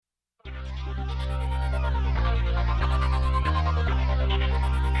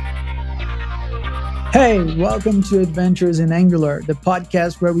Hey, welcome to Adventures in Angular, the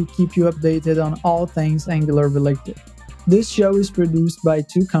podcast where we keep you updated on all things Angular related. This show is produced by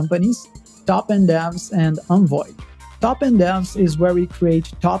two companies, Top End Devs and Envoy. Top End Devs is where we create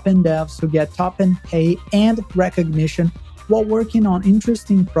top end devs who get top end pay and recognition while working on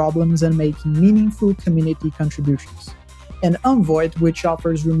interesting problems and making meaningful community contributions. And Envoy, which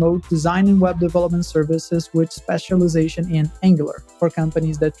offers remote design and web development services with specialization in Angular for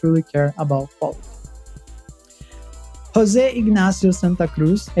companies that truly care about quality. Jose Ignacio Santa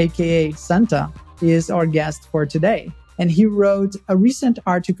Cruz, aka Santa, is our guest for today, and he wrote a recent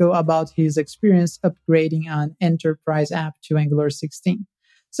article about his experience upgrading an enterprise app to Angular 16.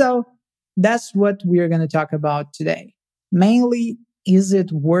 So that's what we are going to talk about today. Mainly, is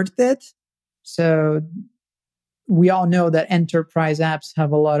it worth it? So we all know that enterprise apps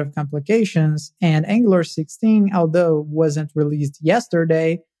have a lot of complications, and Angular 16, although wasn't released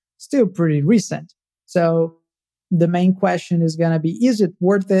yesterday, still pretty recent. So the main question is going to be, is it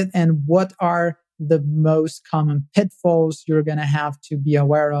worth it? And what are the most common pitfalls you're going to have to be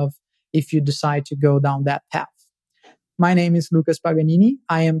aware of if you decide to go down that path? My name is Lucas Paganini.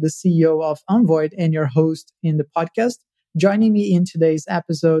 I am the CEO of Envoy and your host in the podcast. Joining me in today's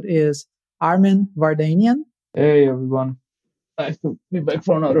episode is Armin Vardanian. Hey everyone, nice to be back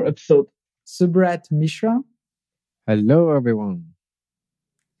for another episode. Subrat Mishra. Hello, everyone.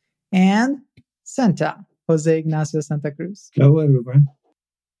 And Santa, Jose Ignacio Santa Cruz. Hello, everyone.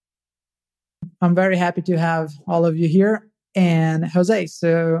 I'm very happy to have all of you here. And Jose,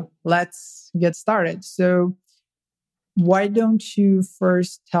 so let's get started. So why don't you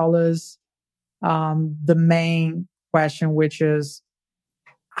first tell us the main question, which is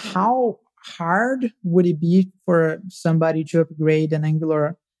how hard would it be for somebody to upgrade an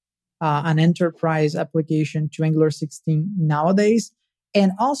Angular, an enterprise application to Angular 16 nowadays?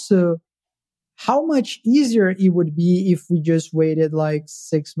 And also, how much easier it would be if we just waited like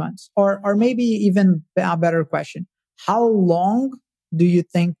 6 months? Or maybe even a better question, how long do you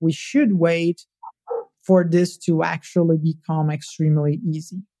think we should wait for this to actually become extremely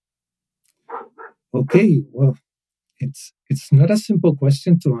easy? Okay, well, it's not a simple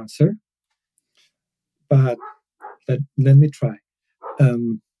question to answer, but let me try.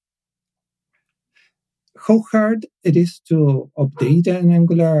 How hard it is to update an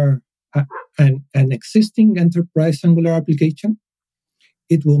Angular, an existing enterprise Angular application?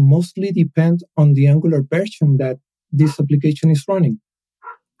 It will mostly depend on the Angular version that this application is running.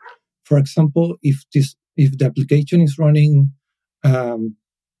 For example, if the application is running,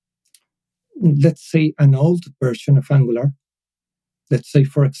 let's say, an old version of Angular, let's say,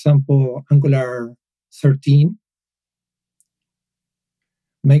 for example, Angular 13,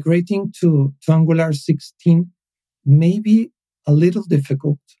 migrating to Angular 16 may be a little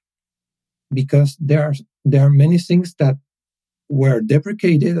difficult because there are many things that were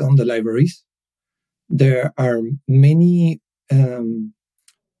deprecated on the libraries. There are many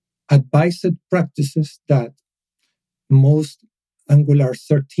advised practices that most Angular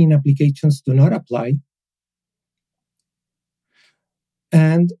 13 applications do not apply.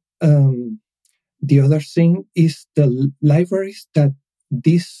 And the other thing is the libraries that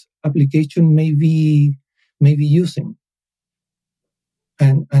this application may be using.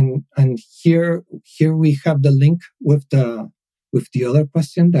 And here we have the link with the other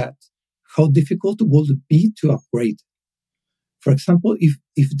question, that how difficult will it be to upgrade? For example, if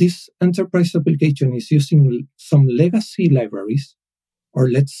this enterprise application is using some legacy libraries, or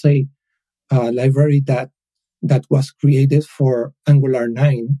let's say a library that was created for Angular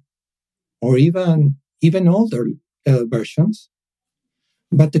 9, or even older versions,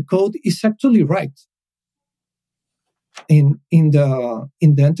 but the code is actually right. In the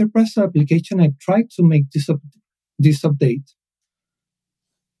enterprise application, I tried to make this update.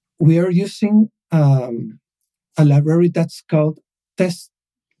 We are using a library that's called text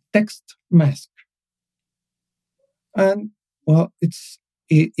mask, and well, that's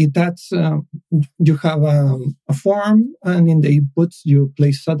you have a form, and in the inputs you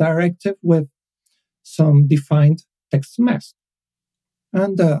place a directive with some defined text mask,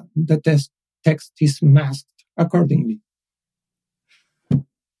 and the text is masked accordingly.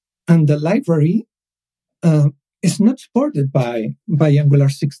 And the library is not supported by Angular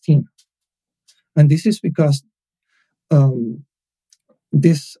 16, and this is because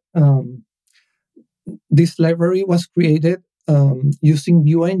this library was created using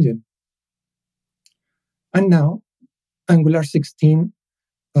Vue Engine, and now Angular 16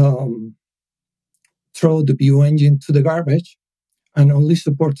 throw the Vue Engine to the garbage and only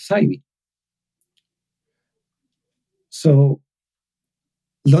supports Ivy. So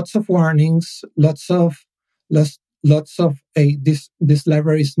lots of warnings, lots of a this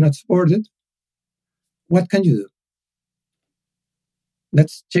library is not supported. What can you do?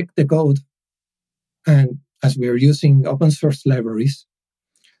 Let's check the code. And as we are using open source libraries,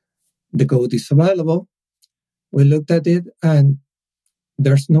 the code is available. We looked at it and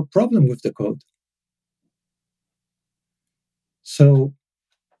there's no problem with the code. So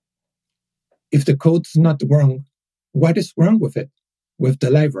if the code's not wrong, what is wrong with it, with the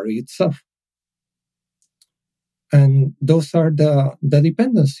library itself? And those are the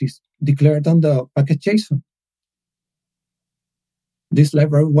dependencies declared on the package JSON. This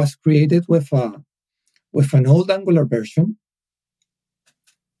library was created with an old Angular version,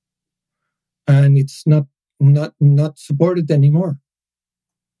 and it's not supported anymore.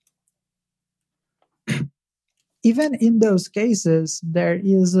 Even in those cases, there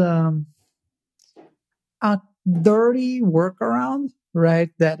is a dirty workaround,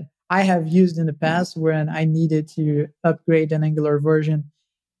 right? That I have used in the past when I needed to upgrade an Angular version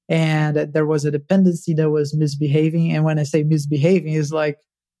and there was a dependency that was misbehaving. And when I say misbehaving, it's like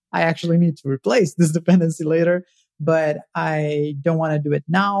I actually need to replace this dependency later, but I don't want to do it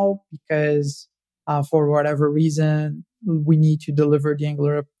now because for whatever reason, we need to deliver the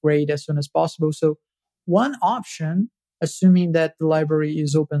Angular upgrade as soon as possible. So one option, assuming that the library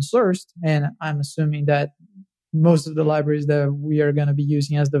is open sourced, and I'm assuming that most of the libraries that we are going to be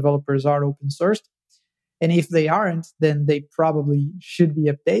using as developers are open sourced. And if they aren't, then they probably should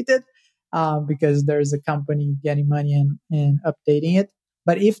be updated because there's a company getting money and updating it.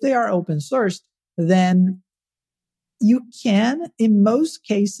 But if they are open sourced, then you can, in most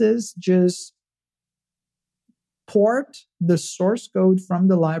cases, just port the source code from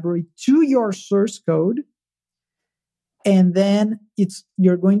the library to your source code. And then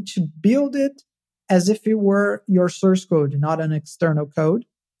you're going to build it as if it were your source code, not an external code.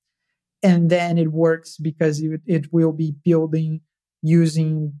 And then it works because it will be building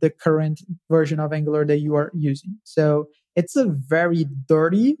using the current version of Angular that you are using. So it's a very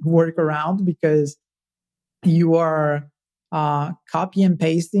dirty workaround because you are copy and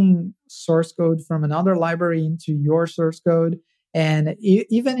pasting source code from another library into your source code. And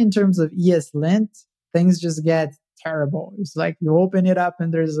even in terms of ESLint, things just get terrible. It's like you open it up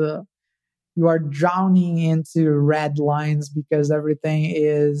and you are drowning into red lines because everything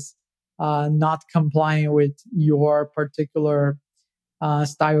is not complying with your particular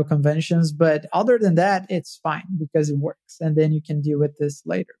style conventions. But other than that, it's fine because it works. And then you can deal with this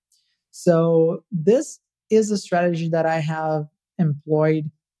later. So this is a strategy that I have employed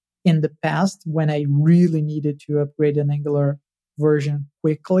in the past when I really needed to upgrade an Angular version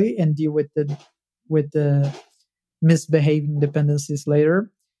quickly and deal with the misbehaving dependencies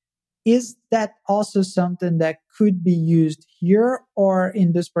later. Is that also something that could be used here, or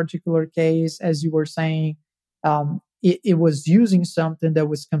in this particular case, as you were saying, it was using something that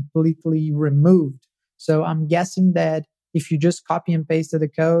was completely removed? So I'm guessing that if you just copy and pasted the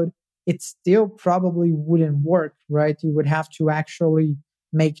code, it still probably wouldn't work, right? You would have to actually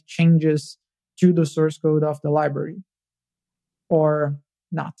make changes to the source code of the library, or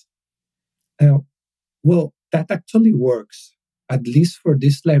not. Well, that actually works, at least for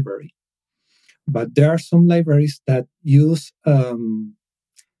this library. But there are some libraries that use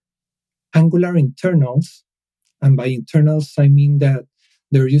Angular internals. And by internals, I mean that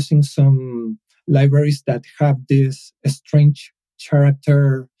they're using some libraries that have this strange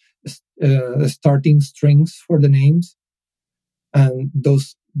character starting strings for the names. And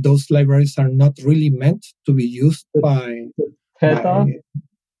those libraries are not really meant to be used by Theta,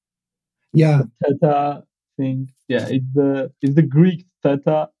 yeah, the theta thing. Yeah, it's the Greek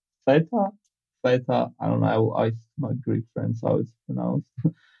theta, theta, theta. I don't know. I my Greek friends how it's pronounced,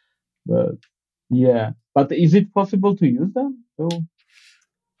 but yeah. But is it possible to use them? So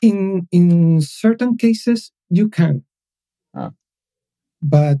in certain cases you can,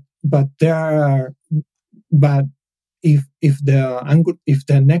 but there are but if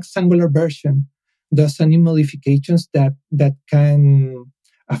the next Angular version does any modifications that can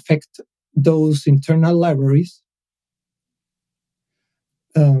affect those internal libraries,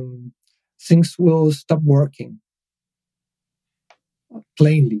 things will stop working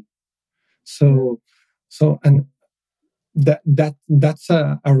plainly. So and that's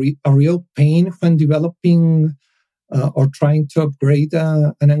a real pain when developing or trying to upgrade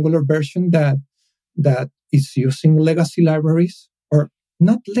an Angular version that is using legacy libraries, or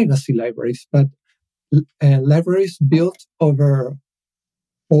not legacy libraries, but libraries built over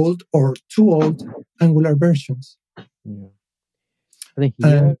old or too old Angular versions. Yeah. I think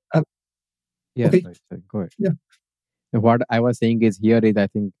here. And, Yeah. okay. Sorry, go ahead. Yeah. What I was saying is here is I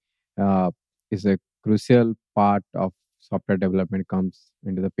think is a crucial part of software development comes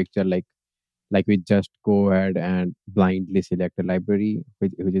into the picture. Like we just go ahead and blindly select a library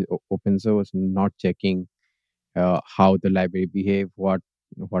which is open source, not checking how the library behave, what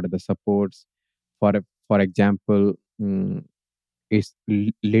are the supports. For example, it's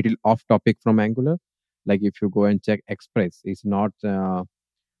little off topic from Angular. Like if you go and check Express, it's not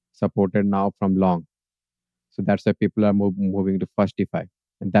supported now from long. So that's why people are moving to Fastify,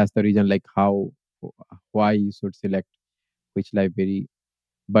 and that's the reason like how why you should select which library.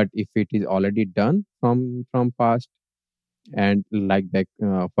 But if it is already done from past, and like that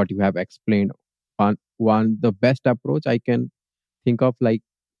what you have explained, one the best approach I can think of, like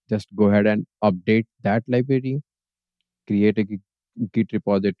just go ahead and update that library, create a git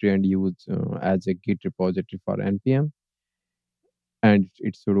repository and use as a git repository for npm, and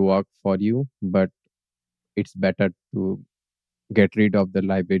it should work for you. But it's better to get rid of the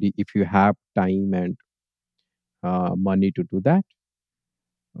library if you have time and money to do that.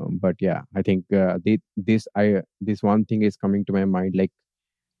 But yeah, I think this one thing is coming to my mind, like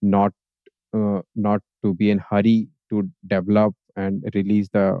not not to be in hurry to develop and release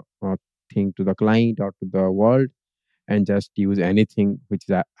the thing to the client or to the world, and just use anything which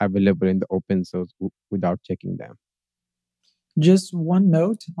is available in the open source without checking them. Just one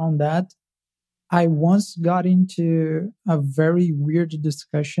note on that. I once got into a very weird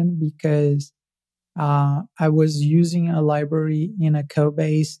discussion because I was using a library in a code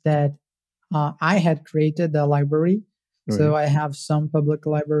base that I had created the library. So I have some public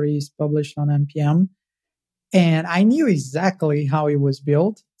libraries published on npm, and I knew exactly how it was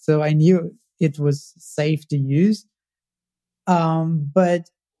built. So I knew it was safe to use. But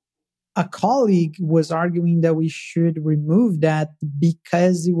a colleague was arguing that we should remove that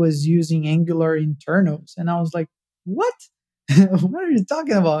because it was using Angular internals. And I was like, what? What are you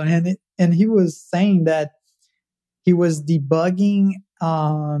talking about? And he was saying that he was debugging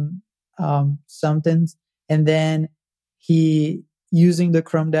something, and then he using the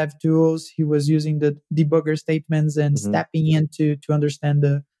Chrome Dev tools, he was using the debugger statements and stepping in to understand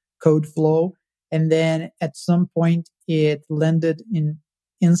the code flow. And then at some point it landed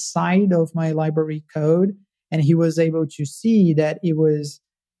inside of my library code, and he was able to see that it was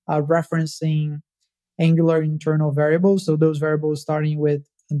referencing Angular internal variables. So those variables starting with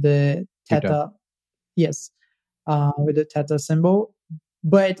the theta, yes, with the theta symbol.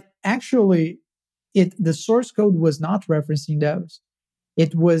 But actually, the source code was not referencing those.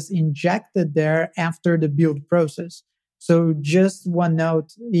 It was injected there after the build process. So just one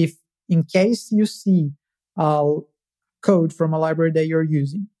note, if in case you see code from a library that you're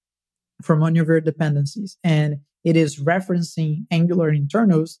using from one of your dependencies and it is referencing Angular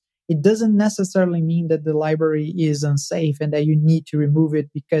internals, it doesn't necessarily mean that the library is unsafe and that you need to remove it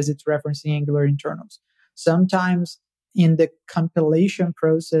because it's referencing Angular internals. Sometimes in the compilation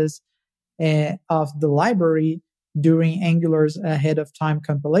process of the library during Angular's ahead of time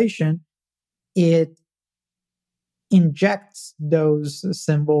compilation, it injects those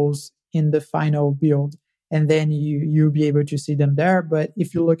symbols in the final build, and then you'll be able to see them there. But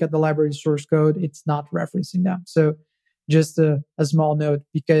if you look at the library source code, it's not referencing them. So just a small note,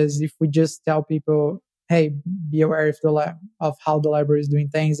 because if we just tell people, hey, be aware of how the library is doing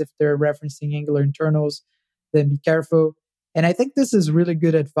things, if they're referencing Angular internals, then be careful. And I think this is really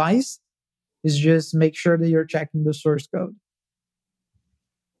good advice, is just make sure that you're checking the source code.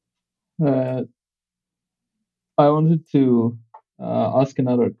 I wanted to ask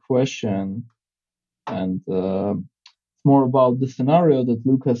another question, and it's more about the scenario that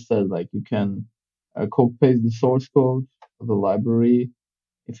Lucas said. Like you can copy paste the source code of the library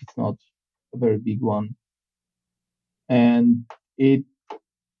if it's not a very big one, and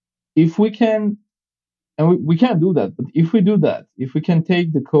if we can, and we can't do that, but if we do that, if we can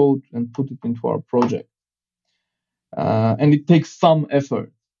take the code and put it into our project, and it takes some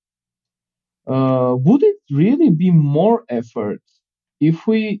effort, would it really be more effort if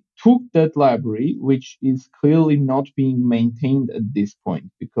we took that library, which is clearly not being maintained at this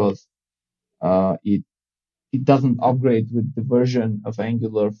point because it doesn't upgrade with the version of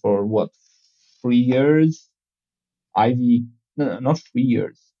Angular for what, 3 years? Ivy, no, not 3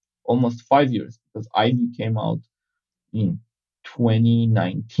 years, almost 5 years, because Ivy came out in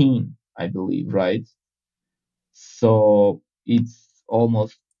 2019, I believe, right? So it's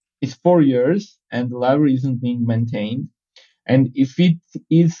 4 years, and the library isn't being maintained. And if it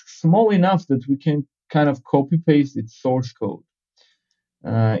is small enough that we can kind of copy paste its source code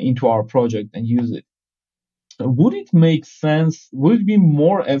into our project and use it, would it make sense? Would it be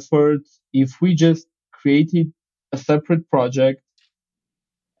more effort if we just created a separate project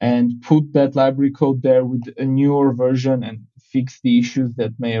and put that library code there with a newer version and fix the issues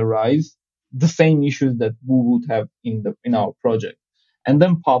that may arise, the same issues that we would have in our project, and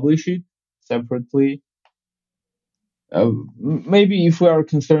then publish it separately. Maybe if we are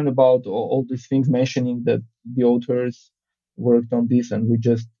concerned about all these things, mentioning that the authors worked on this and we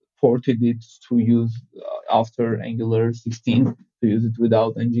just ported it to use after Angular 16 to use it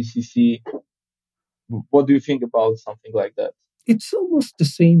without NGCC. What do you think about something like that? It's almost the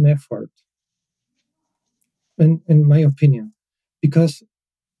same effort, in my opinion, because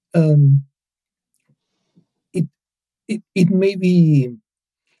um, it, it may be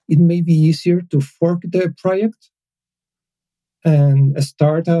easier to fork the project and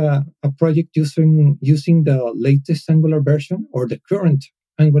start a project using the latest Angular version or the current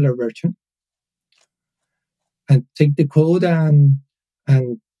Angular version, and take the code and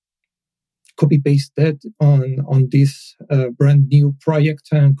copy paste it on this brand new project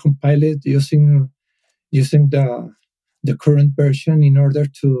and compile it using the current version in order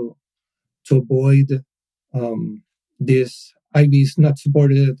to avoid this IB is not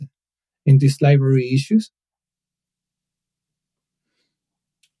supported in this library issues,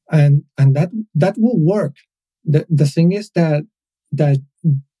 and that will work. The thing is that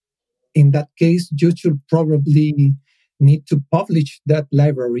in that case you should probably need to publish that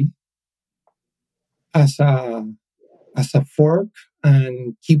library as a fork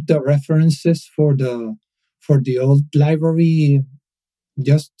and keep the references for the old library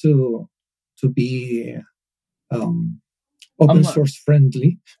just to be open I'm source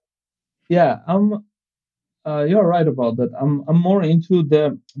friendly. Yeah, you're right about that. I'm more into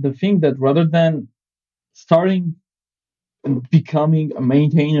the thing that rather than starting and becoming a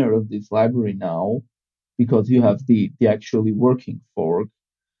maintainer of this library now, because you have the actually working fork,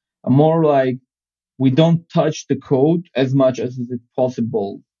 I'm more like we don't touch the code as much as is it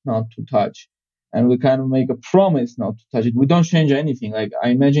possible not to touch. And we kind of make a promise not to touch it. We don't change anything. Like I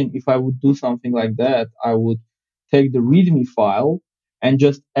imagine if I would do something like that, I would take the README file and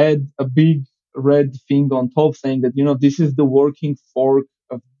just add a big red thing on top saying that, this is the working fork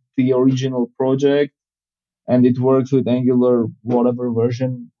of the original project and it works with Angular, whatever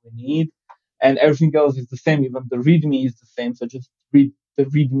version we need. And everything else is the same. Even the README is the same. So just read the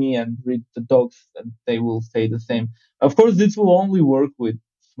README and read the docs and they will stay the same. Of course, this will only work with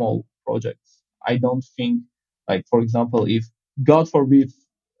small projects. I don't think, like, for example, if God forbid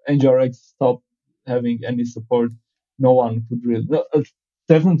NGRX stopped having any support, no one could really, no,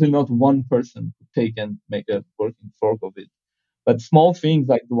 definitely not one person could take and make a working fork of it. But small things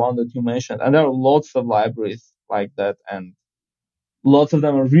like the one that you mentioned, and there are lots of libraries like that, and lots of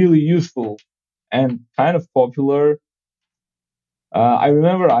them are really useful and kind of popular. I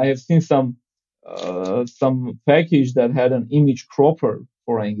remember I have seen some package that had an image cropper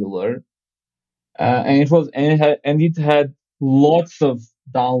for Angular, and it had lots of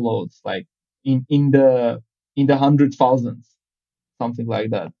downloads, like in the 100,000s, something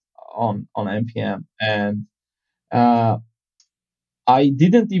like that on npm, and uh, I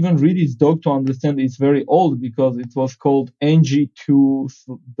didn't even read its doc to understand it's very old because it was called NG2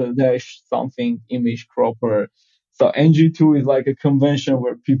 the dash something image cropper. So NG2 is like a convention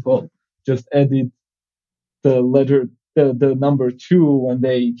where people just edit the number two when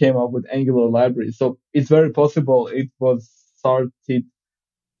they came up with Angular library. So it's very possible it was started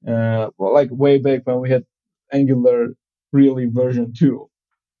like way back when we had Angular really version two.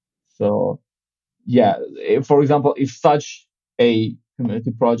 So yeah, for example, if such a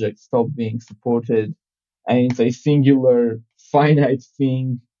community project stopped being supported and it's a singular finite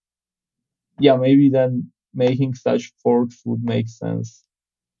thing, yeah, maybe then making such forks would make sense.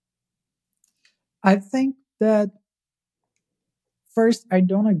 I think that first, I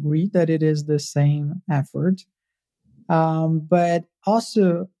don't agree that it is the same effort. But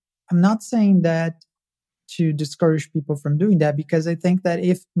also, I'm not saying that to discourage people from doing that, because I think that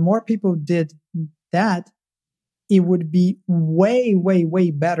if more people did that, it would be way, way,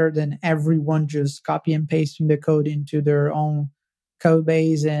 way better than everyone just copy and pasting the code into their own code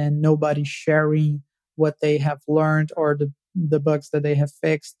base and nobody sharing what they have learned or the bugs that they have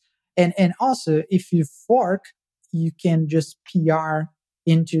fixed. And also, if you fork, you can just PR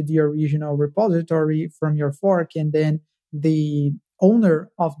into the original repository from your fork, and then the owner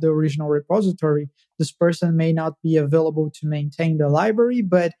of the original repository, this person may not be available to maintain the library,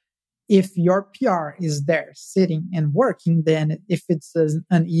 but if your PR is there sitting and working, then if it's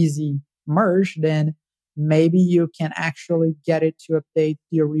an easy merge, then maybe you can actually get it to update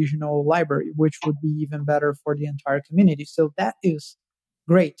the original library, which would be even better for the entire community. So that is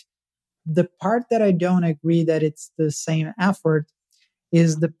great. The part that I don't agree that it's the same effort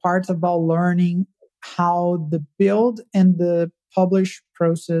is the part about learning how the build and the publish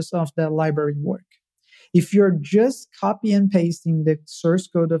process of the library work. If you're just copy and pasting the source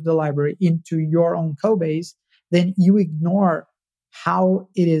code of the library into your own code base, then you ignore how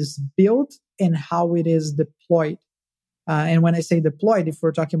it is built and how it is deployed. And when I say deployed, if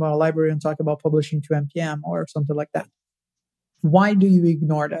we're talking about a library and talk about publishing to npm or something like that, why do you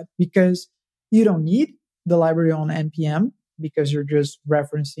ignore that? Because you don't need the library on npm because you're just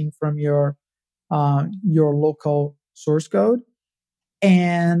referencing from your local source code.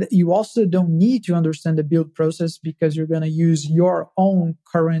 And you also don't need to understand the build process because you're going to use your own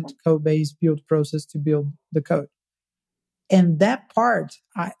current code base build process to build the code. And that part,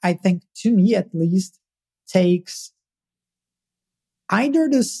 I think, to me at least, takes either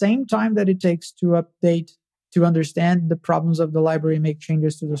the same time that it takes to update, to understand the problems of the library, make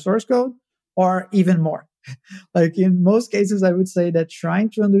changes to the source code, or even more. Like in most cases, I would say that trying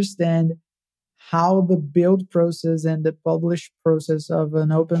to understand how the build process and the publish process of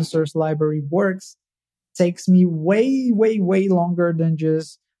an open source library works takes me way, way, way longer than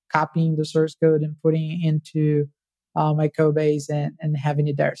just copying the source code and putting it into my code base and having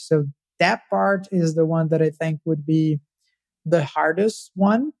it there. So that part is the one that I think would be the hardest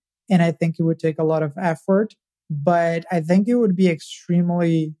one. And I think it would take a lot of effort, but I think it would be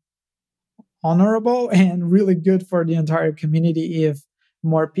extremely honorable and really good for the entire community if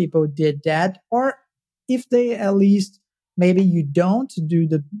more people did that, or if they at least, maybe you don't do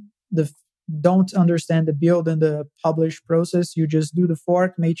the don't understand the build and the publish process, you just do the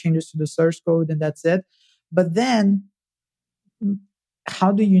fork, make changes to the source code, and that's it. But then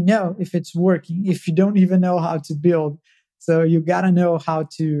how do you know if it's working if you don't even know how to build? So you got to know how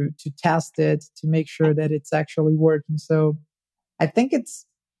to test it to make sure that it's actually working. So I think it's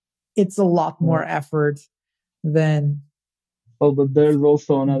a lot more effort than. Well, but there's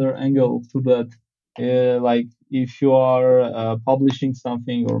also another angle to that. Like if you are publishing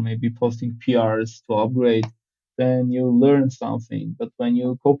something or maybe posting PRs to upgrade, then you learn something. But when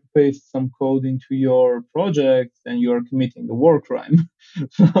you copy paste some code into your project, then you are committing a war crime.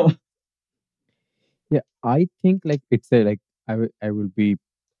 So, Yeah, I think like it's a like I will be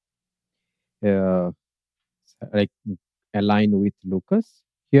uh, like aligned with Lucas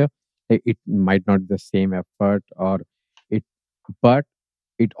here. It might not be the same effort or it, but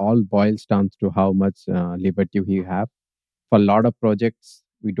it all boils down to how much liberty we have. For a lot of projects,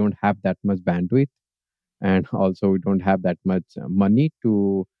 we don't have that much bandwidth, and also we don't have that much money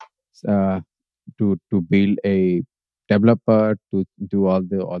uh, to build a developer to do all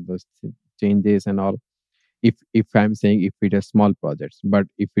those changes and all. If I'm saying if it is small projects, but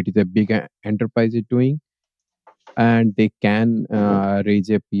if it is a big enterprise is doing, and they can raise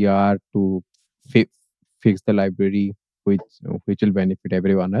a PR to fi- fix the library, which will benefit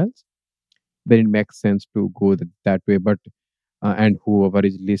everyone else, then it makes sense to go that way. But and whoever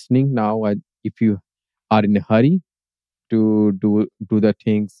is listening now, if you are in a hurry to do the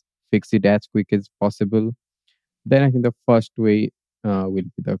things, fix it as quick as possible, then I think the first way will be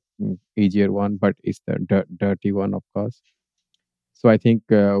the easier one, but it's the dirty one, of course. So I think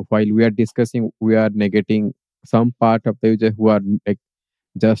while we are discussing, we are negating some part of the user who are like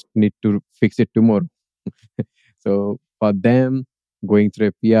just need to fix it tomorrow. So for them, going through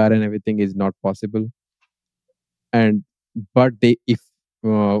a PR and everything is not possible. And but they if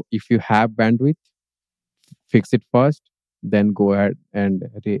you have bandwidth, fix it first, then go ahead and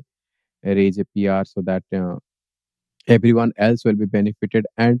raise a PR so that everyone else will be benefited,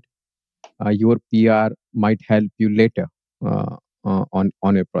 and your PR might help you later uh,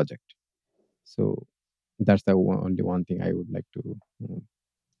 on your project. So that's the only one thing I would like to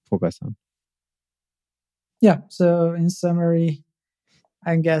focus on. Yeah, so in summary,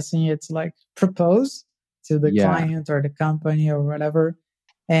 I'm guessing it's like propose to the Yeah, client or the company or whatever.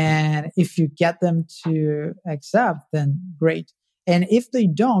 And if you get them to accept, then great. And if they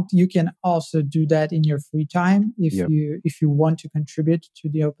don't, you can also do that in your free time yeah, if you want to contribute to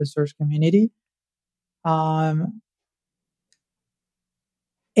the open source community. Um,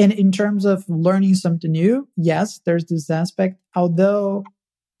 and in terms of learning something new, yes, there's this aspect. Although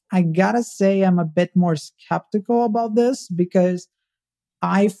I gotta say, I'm a bit more skeptical about this because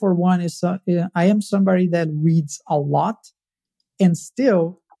I, for one, I am somebody that reads a lot, and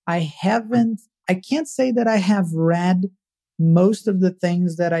still I can't say that I have read most of the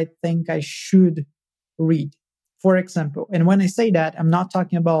things that I think I should read. For example, and when I say that, I'm not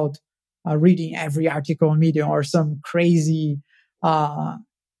talking about reading every article on Medium or some crazy, uh,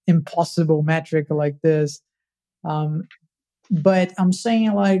 impossible metric like this. Um, but I'm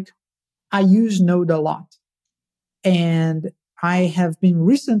saying like I use Node a lot. And I have been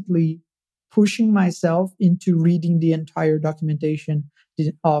recently pushing myself into reading the entire documentation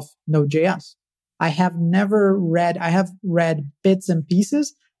of Node.js. I have read bits and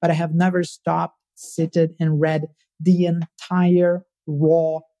pieces, but I have never stopped, seated, and read the entire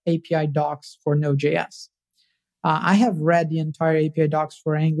raw API docs for Node.js. I have read the entire API docs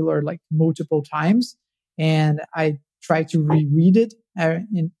for Angular like multiple times, and I try to reread it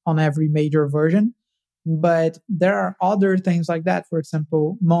on every major version. But there are other things like that. For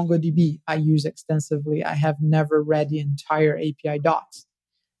example, MongoDB, I use extensively. I have never read the entire API docs.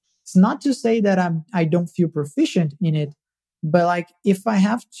 It's not to say that I don't feel proficient in it, but like if I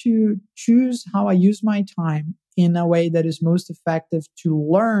have to choose how I use my time in a way that is most effective to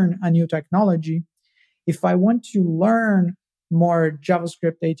learn a new technology, if I want to learn more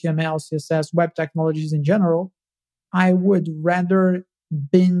JavaScript, HTML, CSS, web technologies in general, I would rather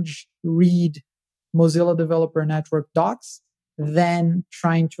binge read Mozilla Developer Network docs than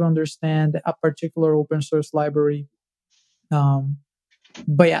trying to understand a particular open source library.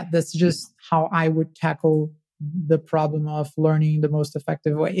 But yeah, that's just how I would tackle the problem of learning the most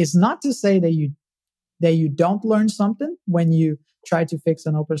effective way. It's not to say that you don't learn something when you try to fix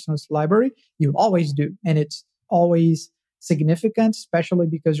an open source library. You always do, and it's always significant, especially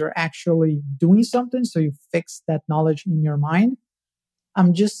because you're actually doing something, so you fix that knowledge in your mind.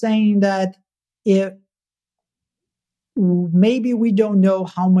 I'm just saying that if maybe we don't know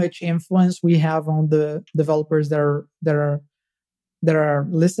how much influence we have on the developers that are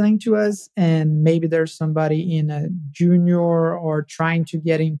listening to us, and maybe there's somebody in a junior or trying to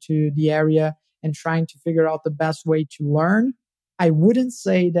get into the area and trying to figure out the best way to learn. I wouldn't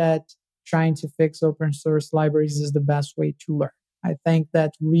say that trying to fix open source libraries is the best way to learn. I think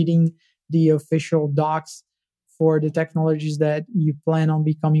that reading the official docs for the technologies that you plan on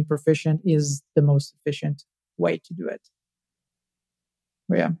becoming proficient is the most efficient way to do it.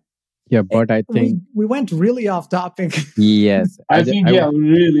 But yeah. Yeah, but I think we went really off topic. yes, I think we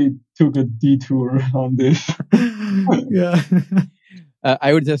really took a detour on this. Yeah.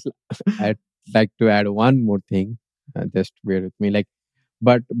 I would just I'd like to add one more thing. Just bear with me. Like,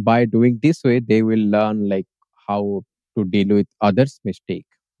 but by doing this way, they will learn like how to deal with others' mistake.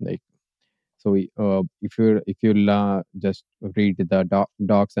 Like, so if you learn just read the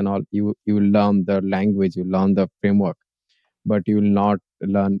docs and all, you will learn the language, you learn the framework, but you will not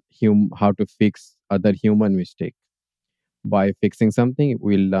learn how to fix other human mistake. By fixing something,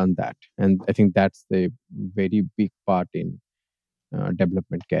 we'll learn that, and I think that's the very big part in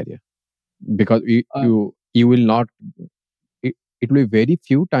development career, because you will not it will be very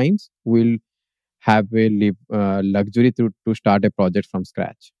few times we'll have a luxury to start a project from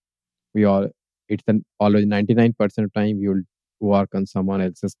scratch. We all it's an always 99% of time you'll work on someone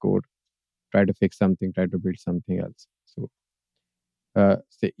else's code, try to fix something, try to build something else. So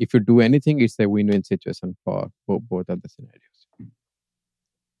if you do anything, it's a win-win situation for both of the scenarios.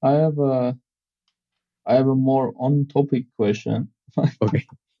 I have a more on-topic question. Okay,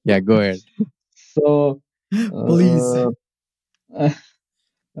 yeah, go ahead. So, please,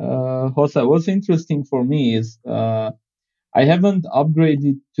 Jose, what's interesting for me is I haven't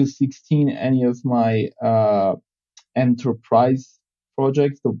upgraded to 16 any of my enterprise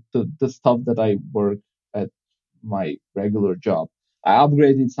projects, the stuff that I work at my regular job. I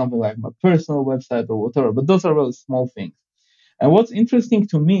upgraded something like my personal website or whatever, but those are really small things. And what's interesting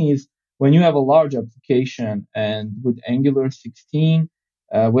to me is when you have a large application, and with Angular 16,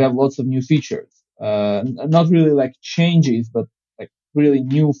 we have lots of new features. Not really like changes, but like really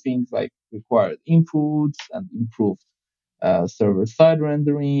new things like required inputs and improved server-side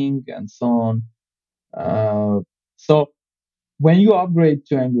rendering and so on. So when you upgrade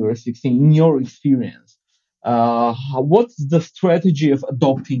to Angular 16, in your experience, what's the strategy of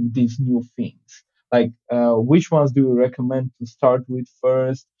adopting these new things? Like, which ones do you recommend to start with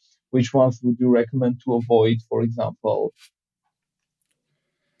first? Which ones would you recommend to avoid, for example?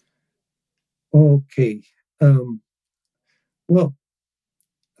 Okay. Well,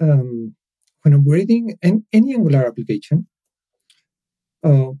 when upgrading any Angular application,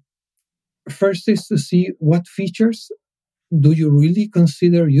 first is to see what features do you really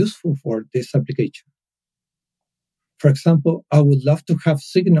consider useful for this application. For example, I would love to have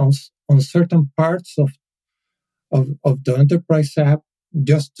signals on certain parts of the enterprise app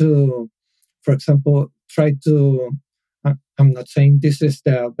just to, for example, try to, I'm not saying this is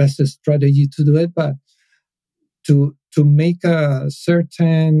the best strategy to do it, but to make a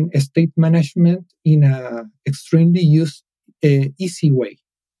certain state management in a extremely easy way.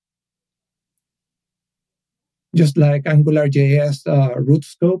 Just like AngularJS root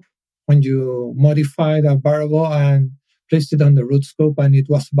scope when you modified a variable and placed it on the root scope and it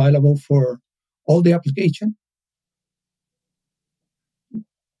was available for all the application.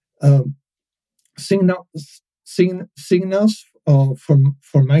 Um, signals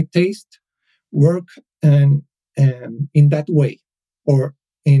for my taste work and in that way, or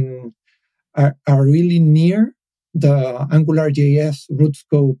in are really near the AngularJS root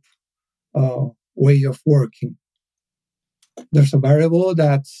scope way of working. There's a variable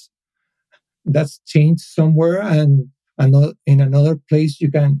that's changed somewhere, and in another place you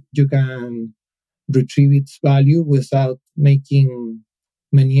can retrieve its value without making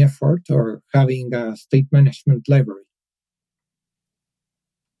many effort or having a state management library.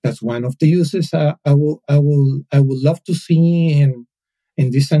 That's one of the uses I would love to see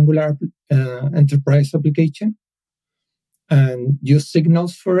in this Angular enterprise application, and use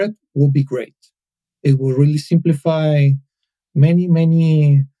signals for it would be great. It will really simplify many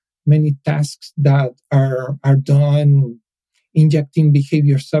tasks that are done injecting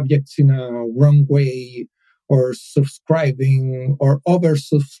behavior subjects in a wrong way, or subscribing or over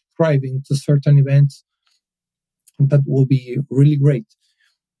subscribing to certain events. That will be really great.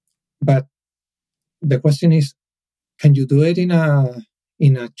 But the question is, can you do it in a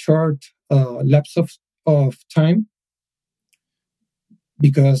short lapse of time?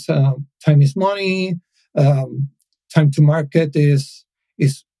 Because time is money. Time to market is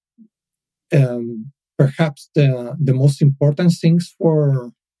perhaps the most important things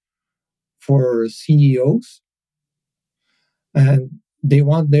for CEOs, and they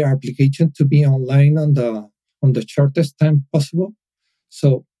want their application to be online on the shortest time possible.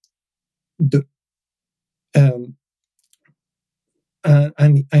 So the and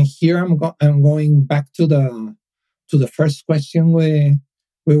here I'm going back to the first question we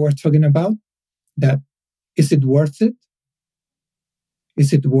were talking about, that is it worth it?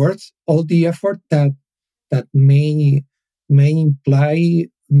 Is it worth all the effort that may imply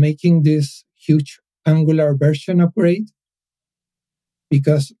making this huge Angular version upgrade?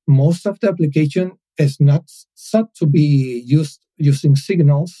 Because most of the application is not sought to be used using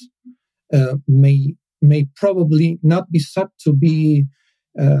signals, may probably not be sought to be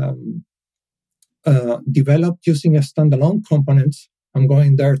developed using a standalone components. I'm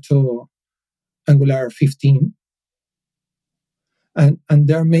going there to Angular 15, and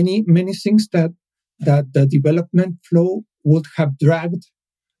there are many things that the development flow would have dragged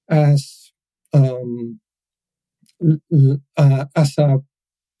as as a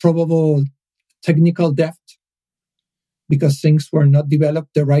probable technical debt, because things were not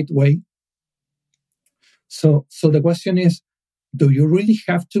developed the right way. So the question is, do you really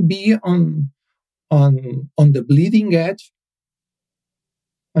have to be on the bleeding edge?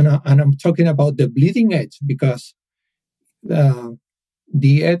 And I'm talking about the bleeding edge, because the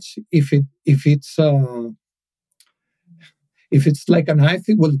edge, if it's like a knife,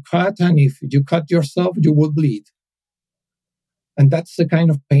 it will cut, and if you cut yourself, you will bleed. And that's the kind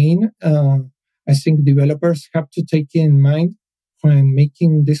of pain I think developers have to take in mind when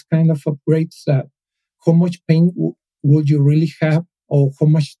making this kind of upgrades. That how much pain would you really have, or how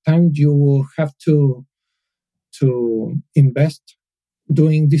much time you will have to invest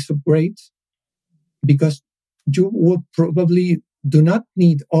doing these upgrades, because you would probably do not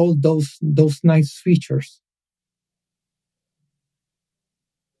need all those nice features.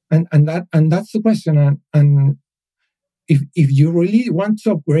 And that's the question. And if you really want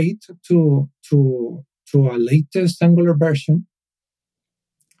to upgrade to a latest Angular version,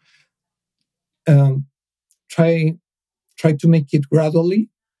 try to make it gradually,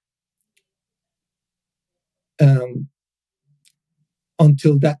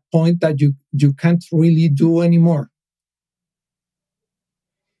 until that point that you can't really do anymore.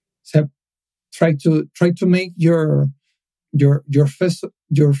 So try to make your first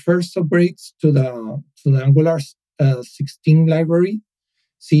upgrades to the Angular 16 library.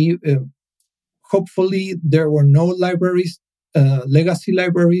 See, hopefully there were no libraries, legacy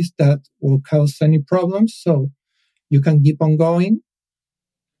libraries, that will cause any problems. So you can keep on going,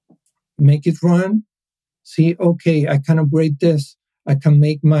 make it run. See, okay, I can upgrade this. I can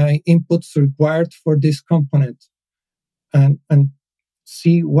make my inputs required for this component, and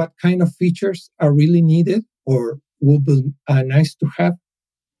see what kind of features are really needed or would be nice to have,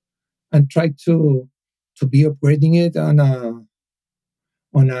 and try to be upgrading it on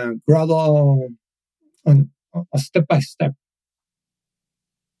a gradual, on a step by step.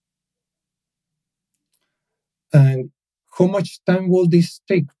 And how much time will this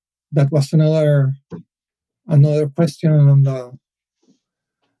take? That was another question on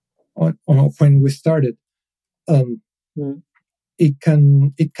when we started. Mm.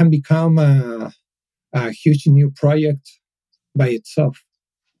 it can become a huge new project by itself.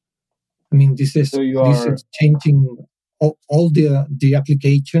 I mean, So you this are is changing all the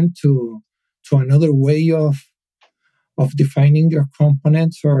application to another way of defining your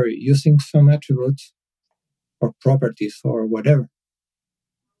components or using some attributes or properties or whatever.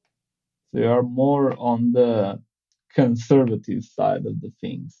 so you are more on the conservative side of the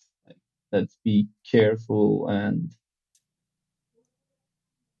things. Like, let's be careful and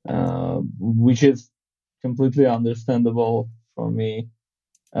which is completely understandable for me.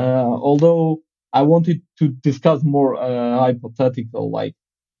 Although I wanted to discuss more hypothetical, like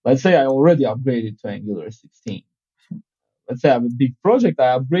let's say I already upgraded to Angular 16. Let's say I have a big project,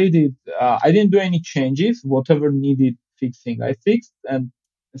 I upgraded, I didn't do any changes, whatever needed fixing, I fixed, and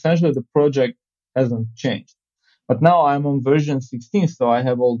essentially the project hasn't changed. But now I'm on version 16, so I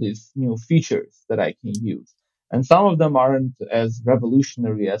have all these new features that I can use. And some of them aren't as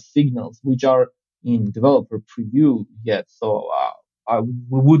revolutionary as signals, which are in developer preview yet. So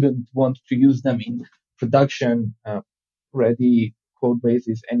we wouldn't want to use them in production ready code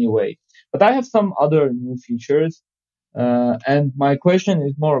bases anyway. But I have some other new features. And my question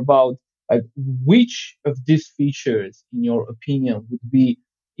is more about like which of these features, in your opinion, would be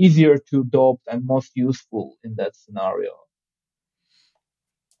easier to adopt and most useful in that scenario?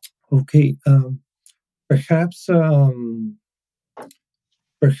 Okay, perhaps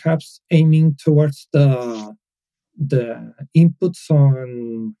perhaps aiming towards the inputs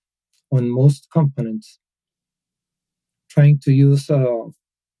on most components, trying to use the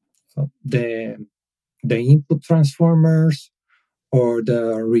the input transformers or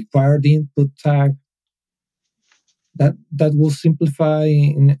the required input tag. That will simplify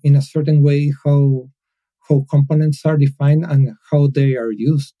in a certain way how components are defined and how they are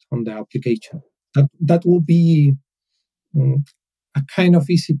used on the application. That will be mm, a kind of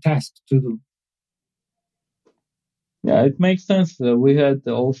easy task to do. Yeah, it makes sense. We had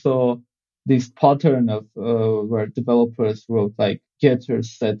also this pattern of where developers wrote like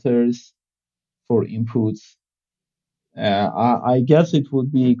getters, setters for inputs. I guess it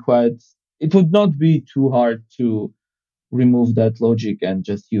would be quite. It would not be too hard to remove that logic and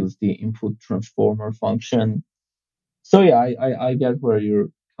just use the input transformer function. So yeah, I get where you're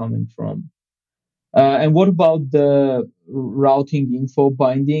coming from. And what about the routing info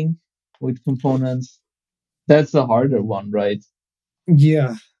binding with components? That's a harder one, right?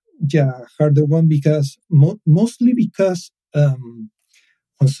 Yeah, yeah, harder one because mostly because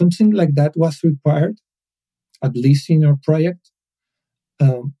when something like that was required, at least in our project,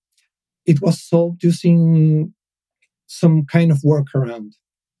 um, it was solved using some kind of workaround.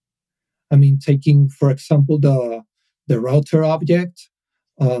 I mean, taking, for example, the router object,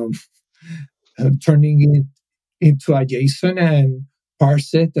 um, turning it into a JSON and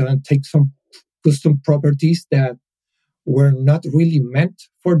parse it and take some custom properties that were not really meant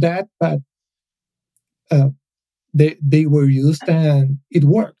for that, but uh, they were used and it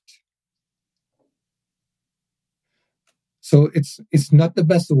worked. So it's not the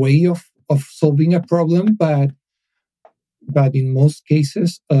best way of solving a problem, but in most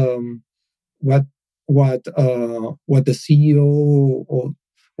cases, what what the CEO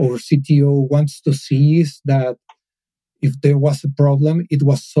or CTO wants to see is that if there was a problem, it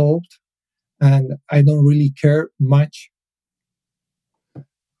was solved, and I don't really care much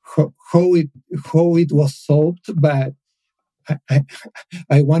how, how it how it was solved, but I, I,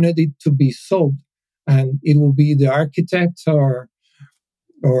 I wanted it to be solved, and it will be the architect or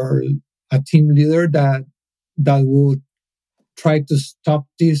a team leader that would try to stop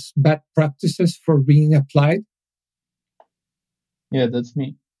these bad practices for being applied. Yeah, that's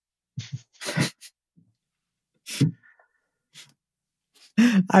me.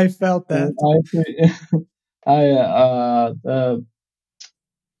 I felt that.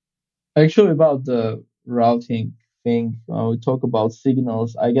 I actually about the routing thing. We talk about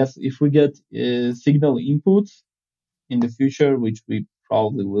signals. I guess if we get signal inputs in the future, which we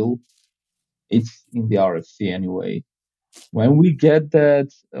probably will, it's in the RFC anyway. When we get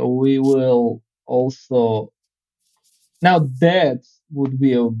that, we will also. Now that would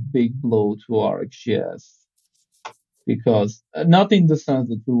be a big blow to our XGS because not in the sense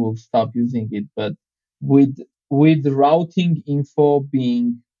that we will stop using it, but with routing info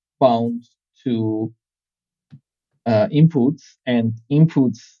being bound to inputs and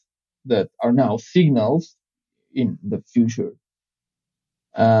inputs that are now signals in the future,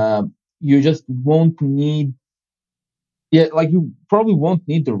 you just won't need. Yeah, like you probably won't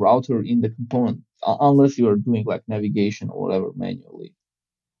need the router in the component unless you are doing like navigation or whatever manually.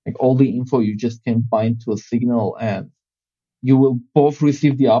 Like all the info you just can bind to a signal and you will both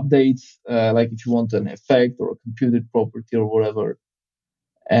receive the updates, like if you want an effect or a computed property or whatever,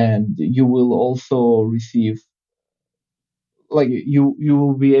 and you will also receive, like you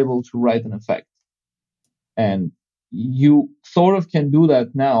will be able to write an effect, and you sort of can do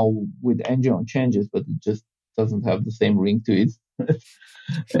that now with engine on changes, but it just doesn't have the same ring to it.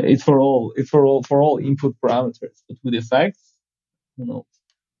 It's for all input parameters, but with effects, you know,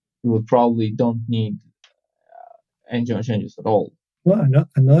 you will probably don't need engine on changes at all. Well,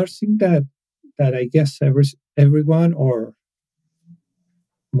 another thing that I guess everyone or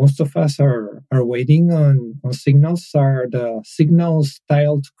most of us are waiting on signals are the signal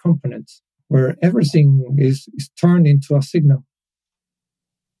styled components, where everything is turned into a signal.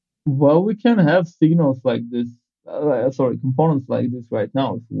 Well, we can have signals like this, components like this right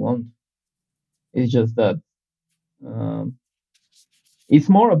now if we want. It's just that um, it's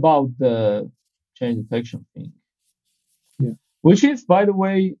more about the change detection thing. Yeah. Which is, by the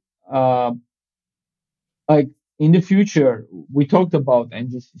way, uh, like in the future, we talked about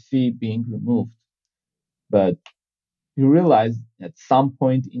NGCC being removed, but you realize at some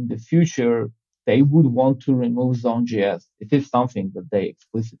point in the future, they would want to remove Zone.js. It is something that they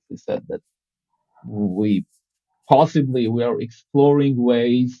explicitly said that we we are exploring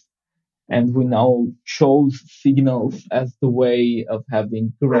ways, and we now chose signals as the way of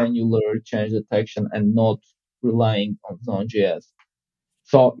having granular change detection and not relying on Zone.js.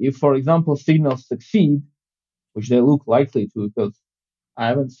 So if, for example, signals succeed, which they look likely to, because I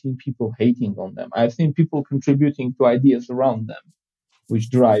haven't seen people hating on them. I've seen people contributing to ideas around them, which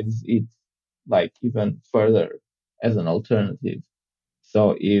drives it like even further as an alternative.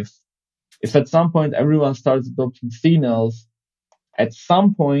 So if at some point everyone starts adopting signals, at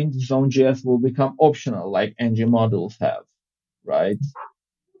some point Zone.js will become optional, like ng modules have, right?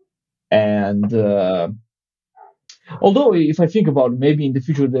 And although if I think about it, maybe in the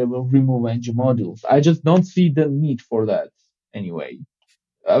future they will remove ng modules, I just don't see the need for that anyway,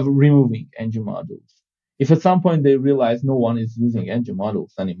 of removing ng modules. If at some point they realize no one is using ng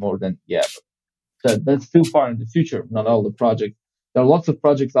modules anymore, then yeah, but that's still far in the future. Not all the projects. There are lots of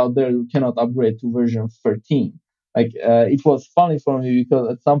projects out there who cannot upgrade to version 13. Like it was funny for me because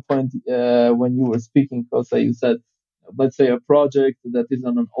at some point when you were speaking, Kosa, you said, let's say a project that is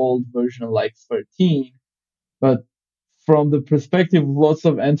on an old version like 13, but from the perspective of lots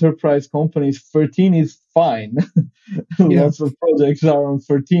of enterprise companies, 13 is fine. Yeah. Lots of projects are on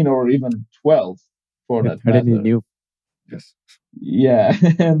 13 or even 12 for that 13 is matter. new. Yes. Yeah,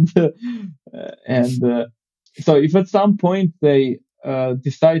 and so if at some point they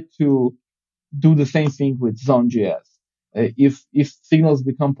decide to do the same thing with Zone.js, if Signals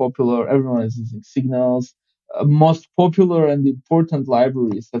become popular, everyone is using Signals. Most popular and important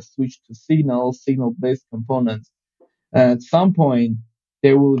libraries have switched to Signal-based components. And at some point,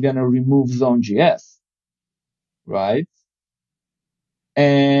 they will gonna remove Zone.js, right?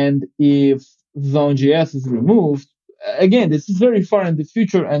 And if Zone.js is removed, again, this is very far in the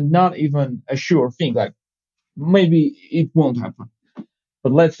future and not even a sure thing. Like maybe it won't happen.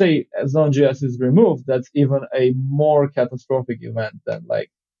 But let's say Zone.js is removed, that's even a more catastrophic event than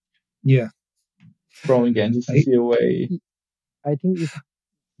like Yeah. throwing I, NGCC away. I think if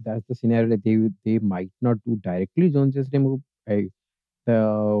that's the scenario, that they might not do directly don't just remove.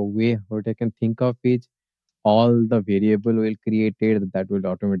 The way what I can think of is all the variable will created that will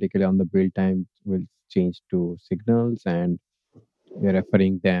automatically on the build time will change to signals, and you're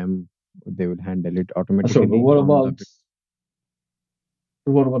referring them, they will handle it So, but automatically what on the about the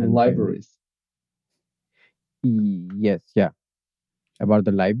and then libraries? yes, yeah, about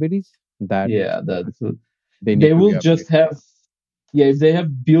the libraries that Yeah, that's they they need to be will just updated. have, yeah, if they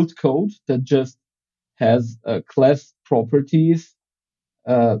have built code that just has class properties,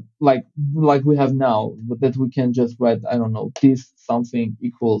 like we have now, but that we can just write, I don't know, this something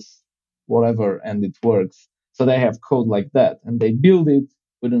equals whatever, and it works. So they have code like that, and they build it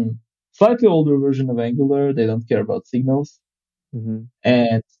with a slightly older version of Angular. They don't care about signals, Hmm.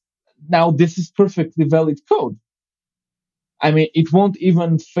 and now this is perfectly valid code. I mean, it won't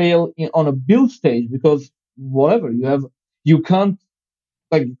even fail on a build stage because whatever you have, you can't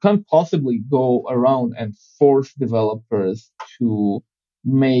you can't possibly go around and force developers to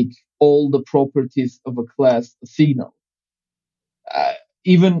make all the properties of a class a signal. Uh,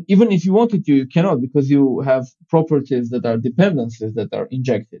 even if you wanted to, you cannot, because you have properties that are dependencies that are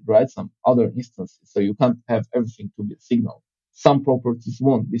injected, right? Some other instances, so you can't have everything to be a signal. Some properties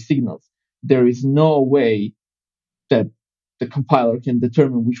won't be signals. There is no way that the compiler can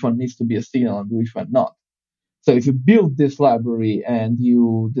determine which one needs to be a signal and which one not. So if you build this library and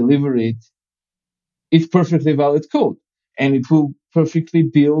you deliver it, it's perfectly valid code. and it will perfectly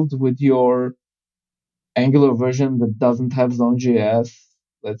build with your Angular version that doesn't have Zone.js,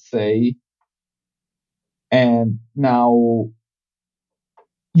 let's say, and now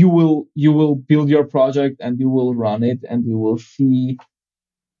you will build your project and you will run it and you will see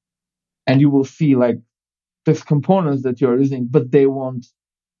like these components that you're using, but they won't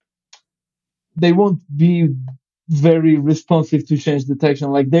be very responsive to change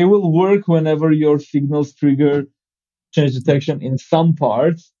detection. Like they will work whenever your signals trigger change detection in some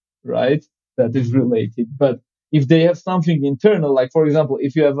parts, right? That is related. But if they have something internal, like for example,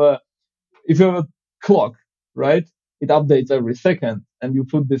 if you have a clock, right? It updates every second, and you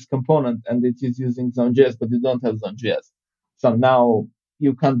put this component, and it is using Zone.js, but you don't have Zone.js. So now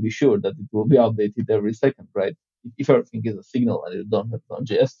you can't be sure that it will be updated every second, right? If everything is a signal and you don't have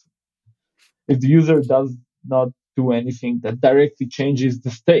Zone.js, if the user does not do anything that directly changes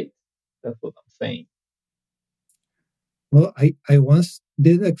the state, that's what I'm saying. Well, I once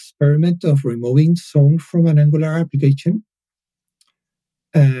did the experiment of removing zone from an Angular application,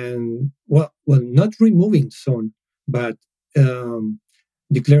 and not removing zone, but um,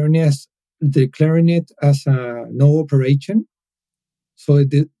 declaring it as a no operation, so it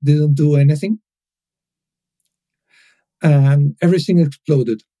didn't do anything, and everything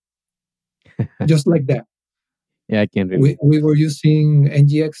exploded just like that. Yeah, I can We relate. we were using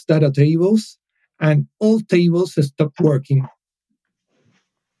NGX data tables, and all tables stopped working.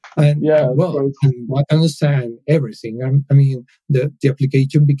 and Yeah, and of well, course. and buttons and everything. I mean, the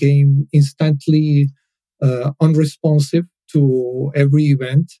application became instantly unresponsive to every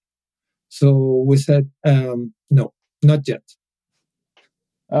event. So we said, no, not yet.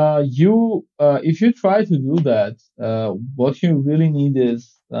 If you try to do that, what you really need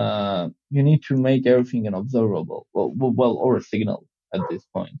is you need to make everything an observable, or a signal at this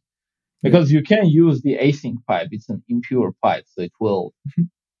point, Yeah. because you can use the async pipe. It's an impure pipe, so it will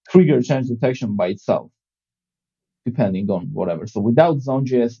trigger change detection by itself, depending on whatever. So without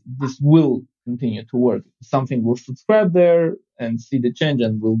Zone.js, this will continue to work. Something will subscribe there and see the change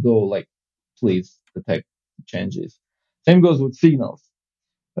and will go like, please detect changes. Same goes with signals.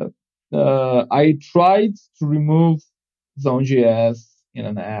 I tried to remove Zone.js in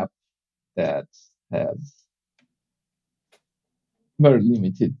an app that has very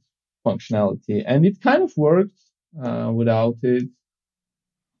limited functionality, and it kind of worked without it.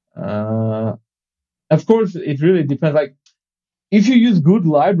 Uh, of course, it really depends. Like if you use good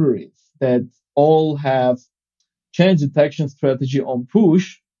libraries that all have change detection strategy on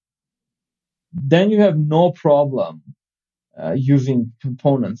push, then you have no problem using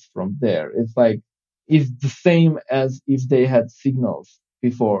components from there. It's like it's the same as if they had signals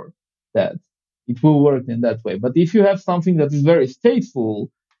before that. It will work in that way. But if you have something that is very stateful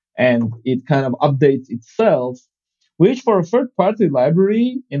and it kind of updates itself, which for a third party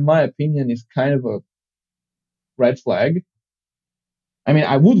library, in my opinion, is kind of a red flag. I mean,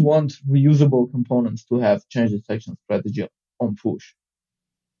 I would want reusable components to have change detection strategy on push.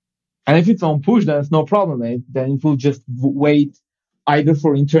 And if it's on push, then it's no problem. Then it will just wait either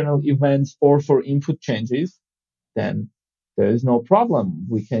for internal events or for input changes. Then there is no problem.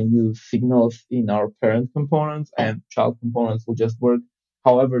 We can use signals in our parent components, and child components will just work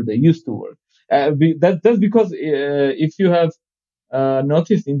however they used to work. That's because if you have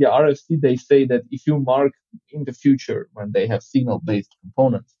noticed in the RFC, they say that if you mark in the future when they have signal-based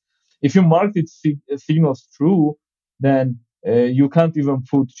components, if you mark its signals true, then you can't even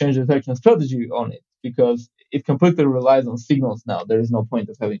put change detection strategy on it because it completely relies on signals now. There is no point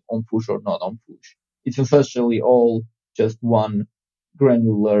of having on push or not on push. It's essentially all just one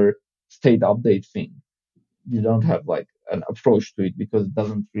granular state update thing. You don't have like an approach to it because it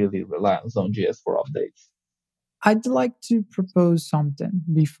doesn't really rely on Zone.js for updates. I'd like to propose something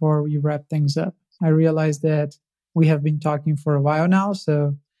before we wrap things up. I realize that we have been talking for a while now,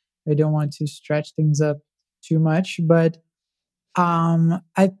 so I don't want to stretch things up too much, but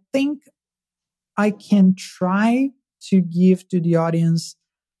I think I can try to give to the audience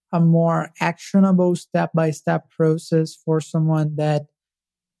a more actionable step by step process for someone that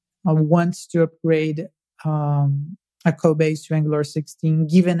wants to upgrade a code base to Angular 16,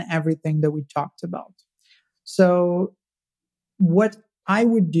 given everything that we talked about. So, what I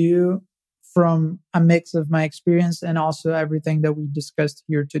would do from a mix of my experience and also everything that we discussed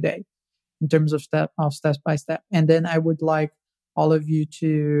here today in terms of step by step. And then I would like all of you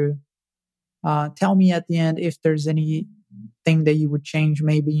to tell me at the end if there's anything that you would change,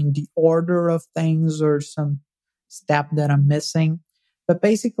 maybe in the order of things or some step that I'm missing. But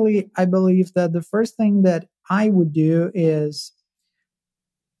basically, I believe that the first thing that I would do is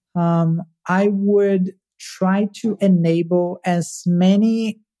I would try to enable as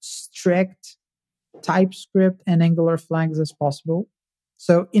many strict TypeScript and Angular flags as possible.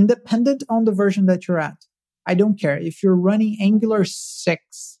 So independent on the version that you're at, I don't care. If you're running Angular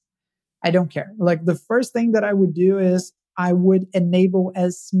 6, I don't care. Like the first thing that I would do is I would enable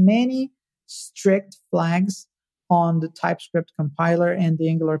as many strict flags on the TypeScript compiler and the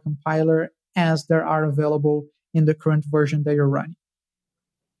Angular compiler as there are available in the current version that you're running.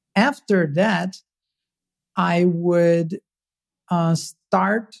 After that, I would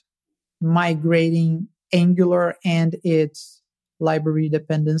start migrating Angular and its library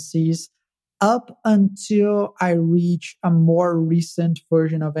dependencies up until I reach a more recent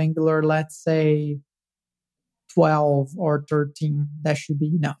version of Angular, let's say 12 or 13. That should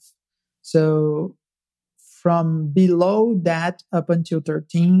be enough. So from below that up until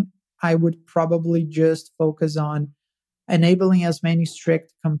 13, I would probably just focus on enabling as many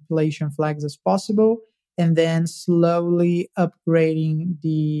strict compilation flags as possible, and then slowly upgrading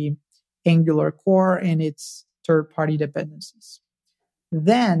the Angular core and its third-party dependencies.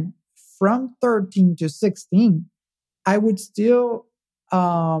 Then from 13 to 16, I would still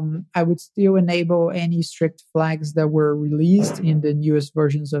enable any strict flags that were released in the newest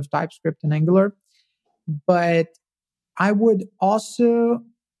versions of TypeScript and Angular, but I would also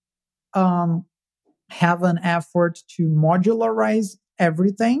have an effort to modularize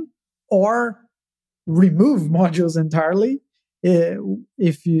everything or remove modules entirely.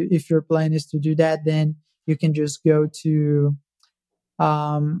 If your plan is to do that, then you can just go to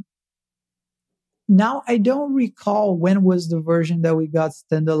now I don't recall when was the version that we got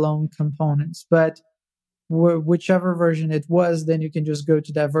standalone components, but whichever version it was, then you can just go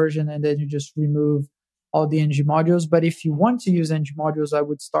to that version and then you just remove all the ng modules. But if you want to use ng modules, I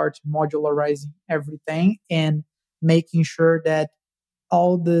would start modularizing everything and making sure that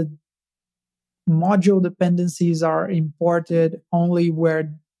all the module dependencies are imported only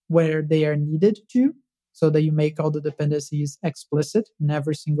where they are needed to, so that you make all the dependencies explicit in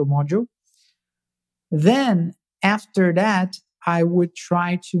every single module. Then after that, I would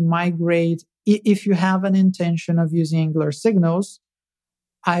try to migrate. If you have an intention of using Angular signals,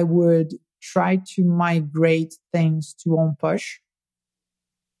 I would try to migrate things to on-push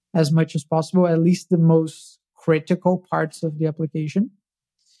as much as possible, at least the most critical parts of the application.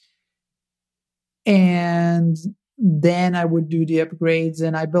 And then I would do the upgrades.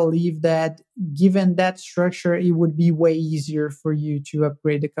 And I believe that given that structure, it would be way easier for you to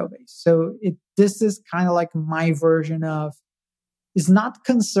upgrade the code base. So this is kind of like my version of, it's not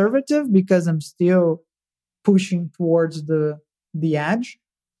conservative because I'm still pushing towards the edge,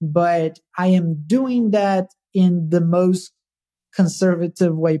 but I am doing that in the most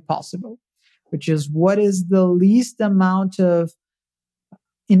conservative way possible, which is what is the least amount of,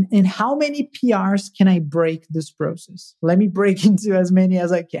 in how many PRs can I break this process? Let me break into as many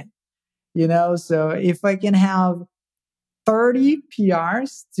as I can, So if I can have 30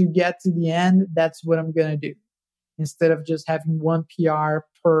 PRs to get to the end, that's what I'm going to do, instead of just having one PR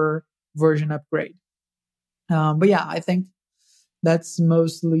per version upgrade. But yeah, I think that's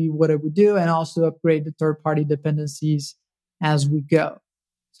mostly what I would do, and also upgrade the third-party dependencies as we go.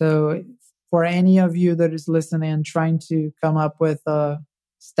 So for any of you that is listening and trying to come up with a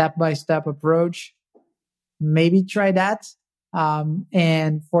step-by-step approach, maybe try that.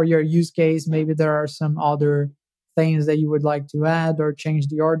 And for your use case, maybe there are some other things that you would like to add or change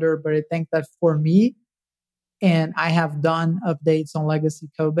the order. But I think that for me, and I have done updates on legacy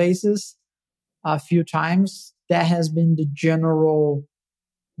code bases a few times, that has been the general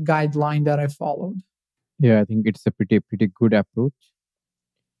guideline that I followed. Yeah, I think it's a pretty good approach.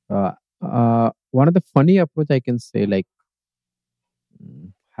 One of the funny approach I can say, like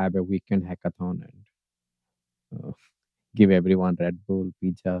have a weekend hackathon and give everyone Red Bull,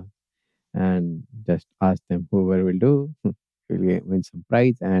 pizza, and just ask them whoever will do will win some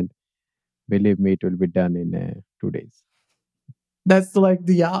prize, and believe me, it will be done in 2 days. That's like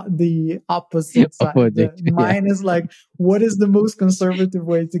the opposite side. Mine is like, what is the most conservative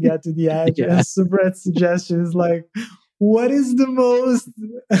way to get to the edge? And Subrat's suggestion is like, what is the most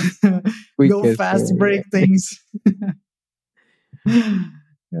go fast break things?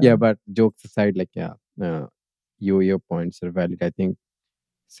 Yeah, but jokes aside, like your points are valid. I think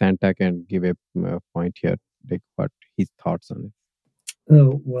Santa can give a point here, like what his thoughts on it.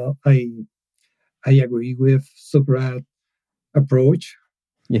 Oh, well, I agree with Subrat's approach.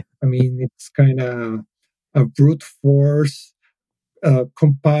 Yeah, I mean, it's kind of a brute force,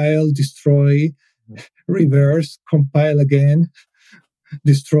 compile, destroy, reverse, compile again,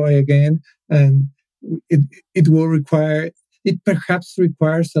 destroy again, and it perhaps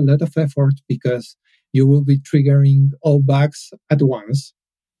requires a lot of effort because you will be triggering all bugs at once.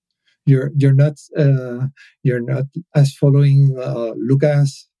 You're not you're not as following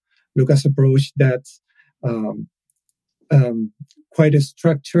Lucas approach that's um, um, quite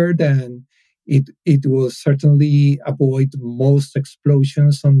structured, and it will certainly avoid most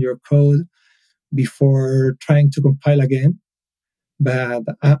explosions on your code before trying to compile again. But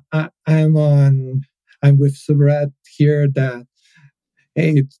I'm with Subrat here that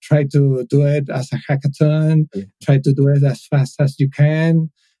hey, try to do it as a hackathon, Yeah. try to do it as fast as you can,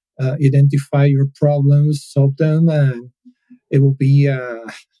 identify your problems, solve them, and it will be a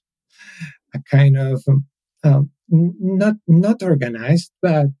kind of not organized,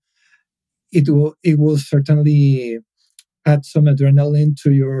 but it will certainly add some adrenaline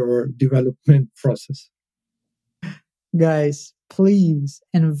to your development process. Guys, please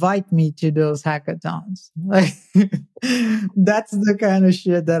invite me to those hackathons. Like that's the kind of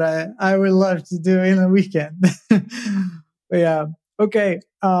shit that I would love to do in a weekend. But yeah. Okay.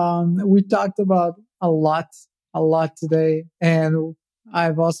 We talked about a lot today, and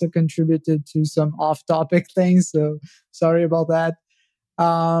I've also contributed to some off-topic things. So sorry about that.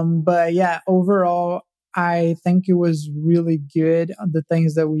 But yeah, overall, I think it was really good. The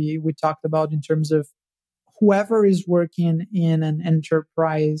things that we talked about in terms of whoever is working in an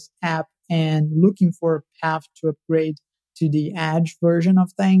enterprise app and looking for a path to upgrade to the edge version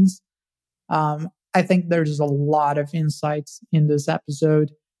of things. I think there's a lot of insights in this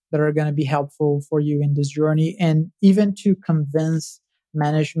episode that are going to be helpful for you in this journey, and even to convince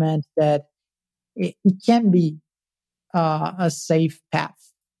management that it can be a safe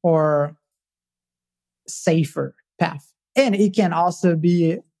path or safer path. And it can also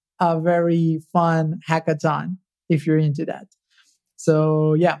be a very fun hackathon if you're into that.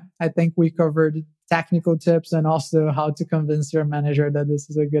 So, yeah, I think we covered technical tips and also how to convince your manager that this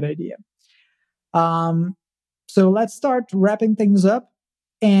is a good idea. So, let's start wrapping things up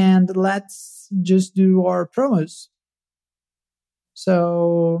and let's just do our promos.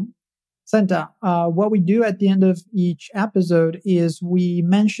 So, Santa, what we do at the end of each episode is we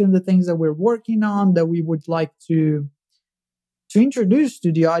mention the things that we're working on that we would like to introduce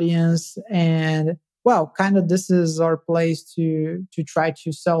to the audience, and well, kind of this is our place to try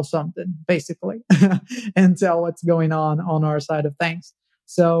to sell something basically and tell what's going on our side of things.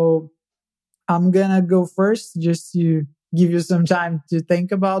 So I'm gonna go first just to give you some time to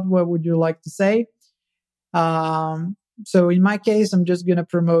think about what would you like to say. So in my case, I'm just going to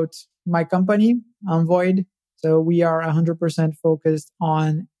promote my company, Envoid. So we are 100% focused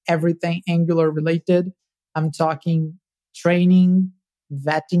on everything Angular related. I'm talking training,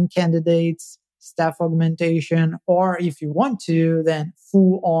 vetting candidates, staff augmentation, or if you want to, then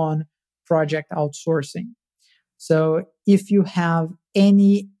full on project outsourcing. So if you have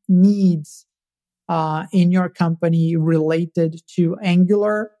any needs in your company related to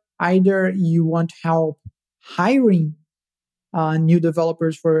Angular, either you want help hiring new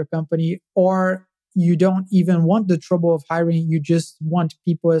developers for your company, or you don't even want the trouble of hiring, you just want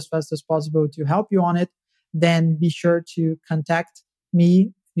people as fast as possible to help you on it, then be sure to contact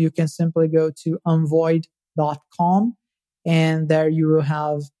me. You can simply go to unvoid.com, and there you will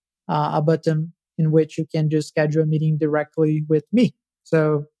have a button in which you can just schedule a meeting directly with me.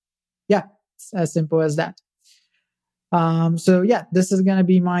 So yeah, it's as simple as that. So yeah, this is gonna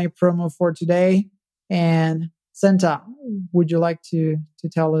be my promo for today. And Santa, would you like to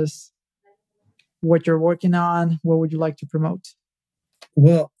tell us what you're working on? What would you like to promote?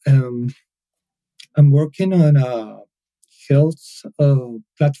 Well, I'm working on a health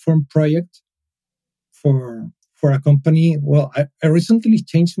platform project for a company. Well, I recently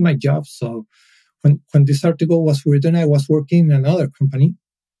changed my job, so when this article was written, I was working in another company,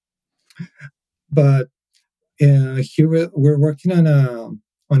 but here we're working on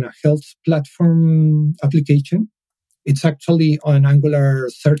a health platform application. It's actually on Angular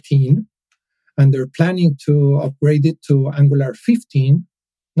 13, and they're planning to upgrade it to Angular 15,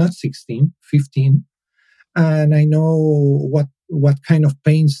 not 16, 15. And I know what kind of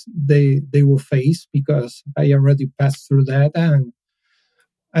pains they will face because I already passed through that, and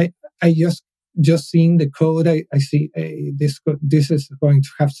I just seeing the code, I see hey, this is going to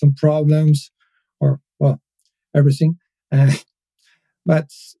have some problems, or well, everything. Uh, but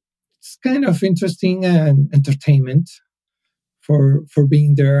it's kind of interesting and entertainment for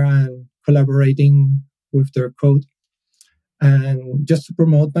being there and collaborating with their code. And just to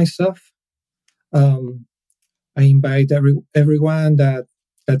promote myself, um, I invite everyone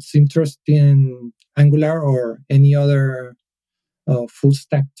that's interested in Angular or any other full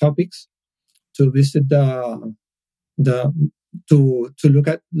stack topics to visit the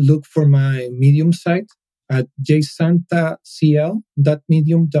look for my Medium site at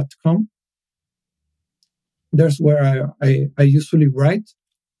jsantacl.medium.com. There's where I usually write,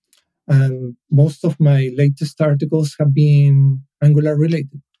 and most of my latest articles have been Angular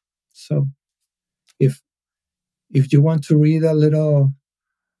related. So if you want to read a little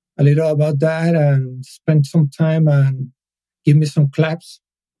about that and spend some time and give me some claps,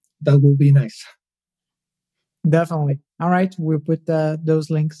 that would be nice. Definitely. All right. We'll put those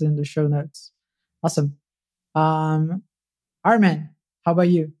links in the show notes. Awesome. Armin, how about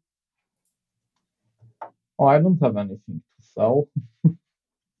you? Oh, I don't have anything to sell.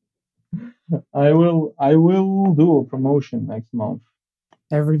 I will do a promotion next month.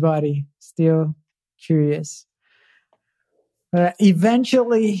 Everybody still curious.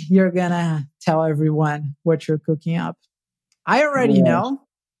 Eventually, you're going to tell everyone what you're cooking up. I already know.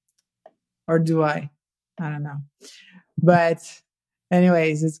 Or do I? I don't know. But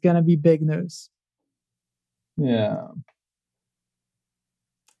anyways, it's going to be big news. Yeah.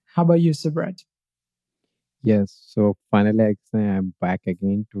 How about you, Sabret? Yes. So finally, I say I'm back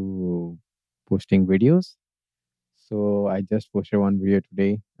again to posting videos. So I just posted one video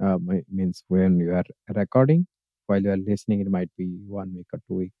today. Means when you are recording, while you are listening, it might be 1 week or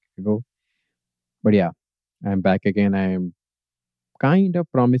 2 weeks ago. But yeah, I'm back again. I'm kind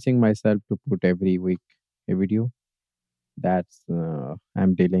of promising myself to put every week a video. That's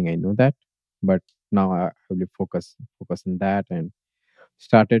I'm dealing. I know that, but now I will focus on that and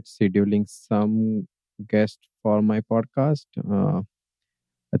started scheduling some guests for my podcast.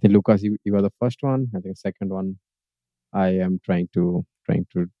 I think Lucas, you are the first one. I think second one, I am trying to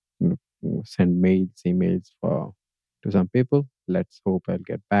send emails for to some people. Let's hope I'll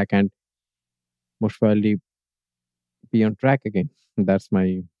get back and most probably be on track again. That's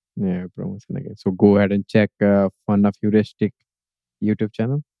my promotion again. So go ahead and check Fun of Heuristic YouTube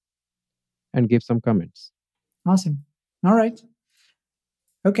channel and give some comments. Awesome. All right.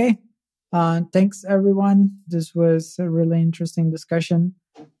 Okay. Thanks, everyone. This was a really interesting discussion.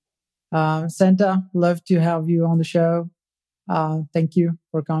 Santa, love to have you on the show. Thank you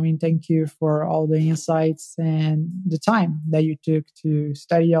for coming. Thank you for all the insights and the time that you took to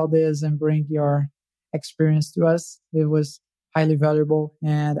study all this and bring your experience to us. It was highly valuable.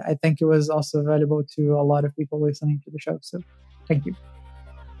 And I think it was also valuable to a lot of people listening to the show. So thank you.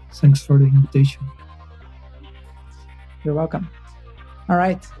 Thanks for the invitation. You're welcome. All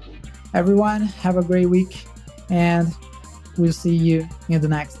right. Everyone, have a great week. And we'll see you in the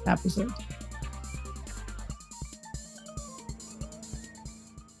next episode.